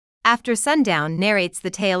After Sundown narrates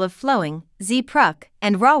the tale of Flowing, Z Pruk,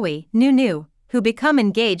 and Rawi, Nu, who become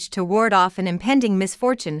engaged to ward off an impending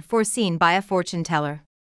misfortune foreseen by a fortune teller.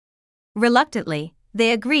 Reluctantly,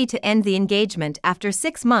 they agree to end the engagement after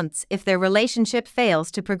 6 months if their relationship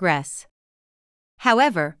fails to progress.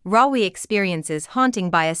 However, Rawi experiences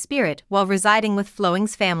haunting by a spirit while residing with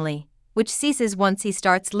Flowing's family, which ceases once he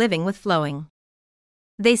starts living with Flowing.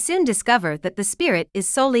 They soon discover that the spirit is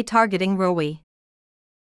solely targeting Rawi.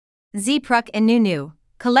 Z Pruk and Nu,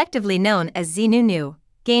 collectively known as Z Nu,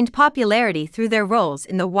 gained popularity through their roles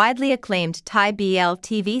in the widely acclaimed Thai BL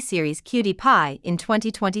TV series Cutie Pie in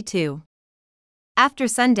 2022. After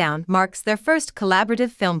Sundown marks their first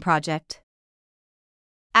collaborative film project.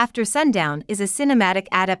 After Sundown is a cinematic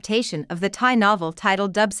adaptation of the Thai novel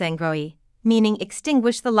titled Dubsangroi, meaning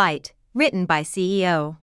Extinguish the Light, written by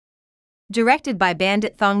CEO. Directed by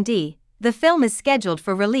Bandit Thongdi, the film is scheduled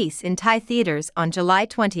for release in Thai theaters on July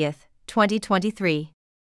 20, 2023.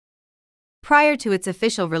 Prior to its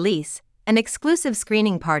official release, an exclusive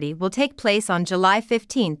screening party will take place on July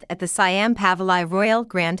 15 at the Siam Pavilai Royal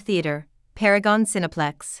Grand Theatre, Paragon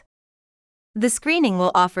Cineplex. The screening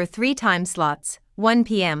will offer 3 time slots, 1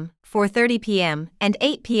 p.m., 4:30 p.m., and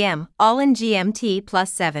 8 p.m., all in GMT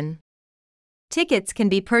 +7. Tickets can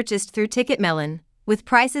be purchased through Ticketmelon, with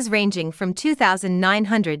prices ranging from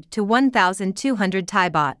 2,900 to 1,200 Thai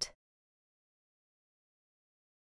baht.